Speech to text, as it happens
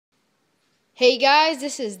Hey guys,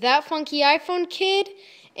 this is That Funky iPhone Kid,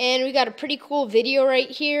 and we got a pretty cool video right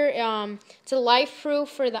here. It's a Lifeproof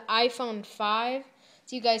for the iPhone 5.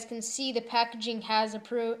 So you guys can see the packaging has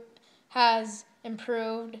improved.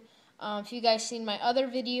 If you guys seen my other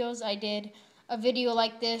videos, I did a video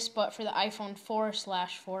like this, but for the iPhone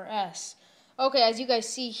 4/4S. Okay, as you guys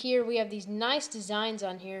see here, we have these nice designs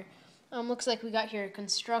on here. Looks like we got here a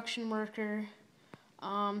construction worker,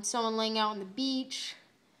 someone laying out on the beach.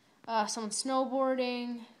 Someone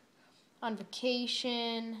snowboarding, on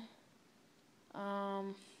vacation,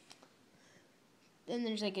 then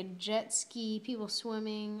there's like a jet ski, people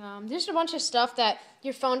swimming. There's a bunch of stuff that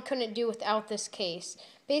your phone couldn't do without this case.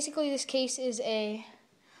 Basically, this case is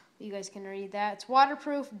you guys can read that. It's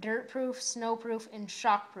waterproof, dirtproof, snowproof, and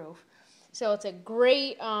shockproof. So it's a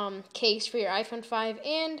great case for your iPhone 5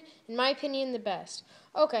 and, in my opinion, the best.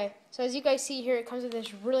 Okay, so as you guys see here, it comes with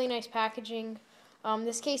this really nice packaging.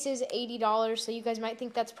 This case is $80, so you guys might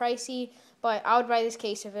think that's pricey, but I would buy this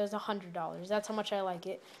case if it was $100. That's how much I like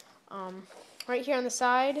it. Right here on the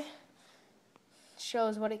side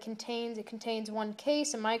shows what it contains. It contains one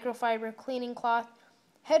case, a microfiber cleaning cloth,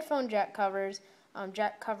 headphone jack covers,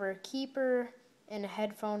 jack cover keeper, and a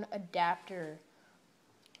headphone adapter.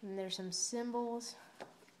 And there's some symbols.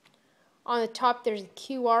 On the top there's a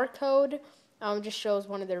QR code. Just shows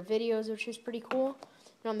one of their videos, which is pretty cool.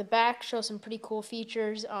 And on the back shows some pretty cool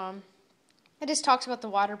features. It just talks about the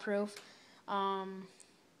waterproof. Can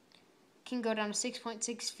go down to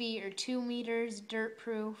 6.6 feet or 2 meters, dirt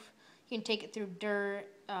proof. You can take it through dirt,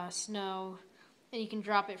 snow, and you can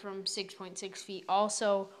drop it from 6.6 feet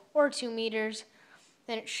also, or 2 meters.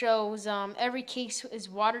 Then it shows every case is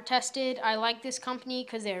water tested. I like this company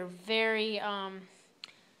because they're very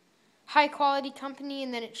high quality company.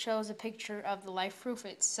 And then it shows a picture of the Lifeproof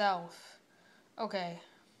itself. Okay,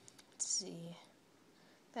 let's see.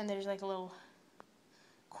 Then there's like a little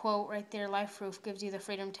quote right there. Lifeproof gives you the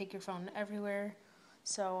freedom to take your phone everywhere.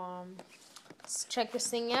 So let's check this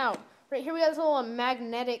thing out. Right here we got this little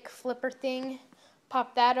magnetic flipper thing.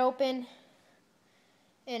 Pop that open.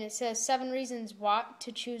 And it says 7 reasons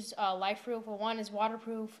to choose Lifeproof. Well, 1 is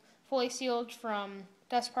waterproof, fully sealed from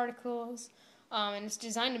dust particles, and it's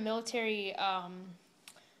designed to military,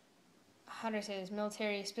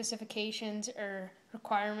 military specifications or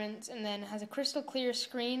requirements, and then it has a crystal clear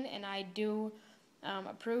screen, and I do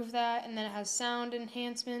approve that. And then it has sound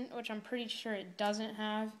enhancement, which I'm pretty sure it doesn't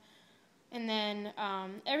have. And then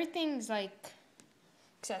everything's like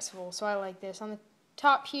accessible, so I like this. On the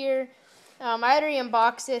top here, I already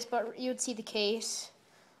unboxed this, but you would see the case.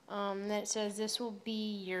 Then it says, "This will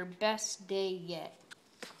be your best day yet."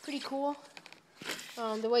 Pretty cool.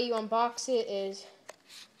 The way you unbox it is,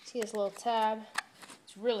 see this little tab.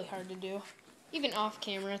 It's really hard to do. Even off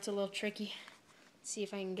camera, it's a little tricky. Let's see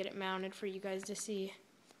if I can get it mounted for you guys to see.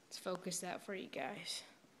 Let's focus that for you guys.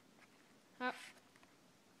 Oh.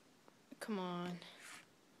 Come on.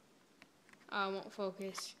 Oh, it won't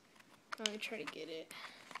focus. Let me try to get it.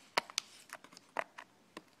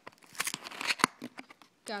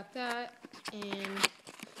 Got that, and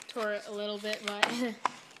tore it a little bit, but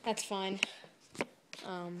that's fine.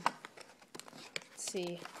 Let's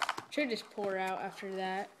see. Should just pour out after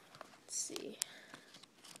that. Let's see.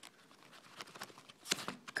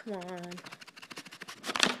 Come on.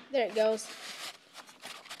 There it goes.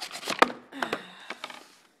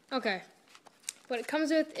 Okay. What it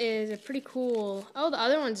comes with is a pretty cool... Oh, the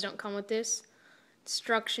other ones don't come with this.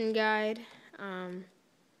 Instruction guide.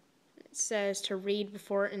 It says to read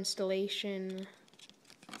before installation.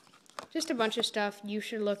 Just a bunch of stuff you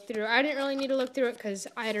should look through. I didn't really need to look through it because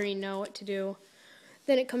I already know what to do.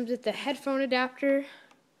 Then it comes with the headphone adapter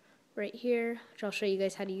right here, which I'll show you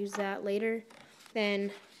guys how to use that later.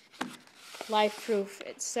 Then Lifeproof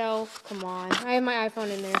itself. Come on. I have my iPhone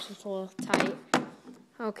in there, so it's a little tight.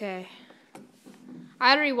 Okay.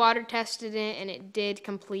 I already water tested it, and it did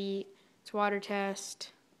complete its water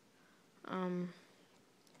test.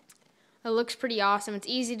 It looks pretty awesome. It's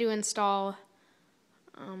easy to install.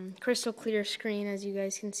 Crystal clear screen, as you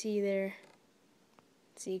guys can see there.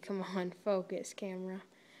 See, come on, focus, camera.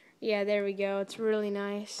 Yeah, there we go. It's really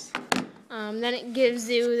nice. Then it gives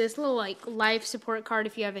you this little like life support card.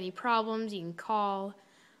 If you have any problems, you can call,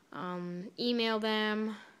 email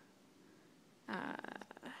them,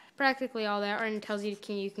 practically all that. And it tells you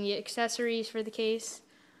you can get accessories for the case.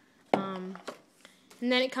 And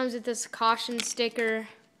then it comes with this caution sticker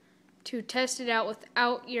to test it out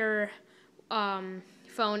without your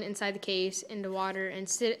phone inside the case into water, and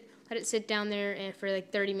let it sit down there and for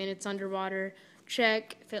like 30 minutes underwater.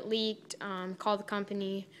 Check if it leaked, call the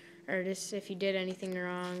company, or just if you did anything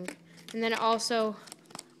wrong. And then it also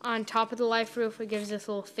on top of the Lifeproof, it gives this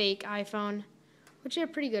little fake iPhone, which is a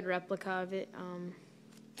pretty good replica of it.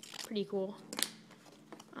 Pretty cool.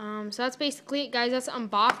 So that's basically it, guys. That's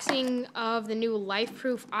unboxing of the new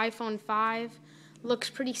Lifeproof iPhone 5. Looks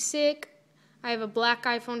pretty sick. I have a black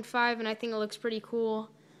iPhone 5, and I think it looks pretty cool.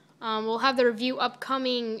 We'll have the review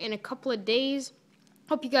upcoming in a couple of days.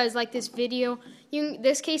 Hope you guys like this video.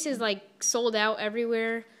 This case is like sold out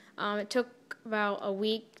everywhere. It took about a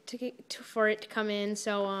week for it to come in.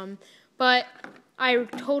 So, but I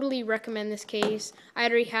totally recommend this case. I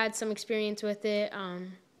already had some experience with it.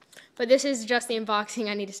 But this is just the unboxing.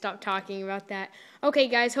 I need to stop talking about that. Okay,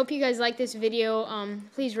 guys. Hope you guys like this video.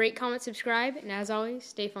 Please rate, comment, subscribe, and as always,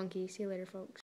 stay funky. See you later, folks.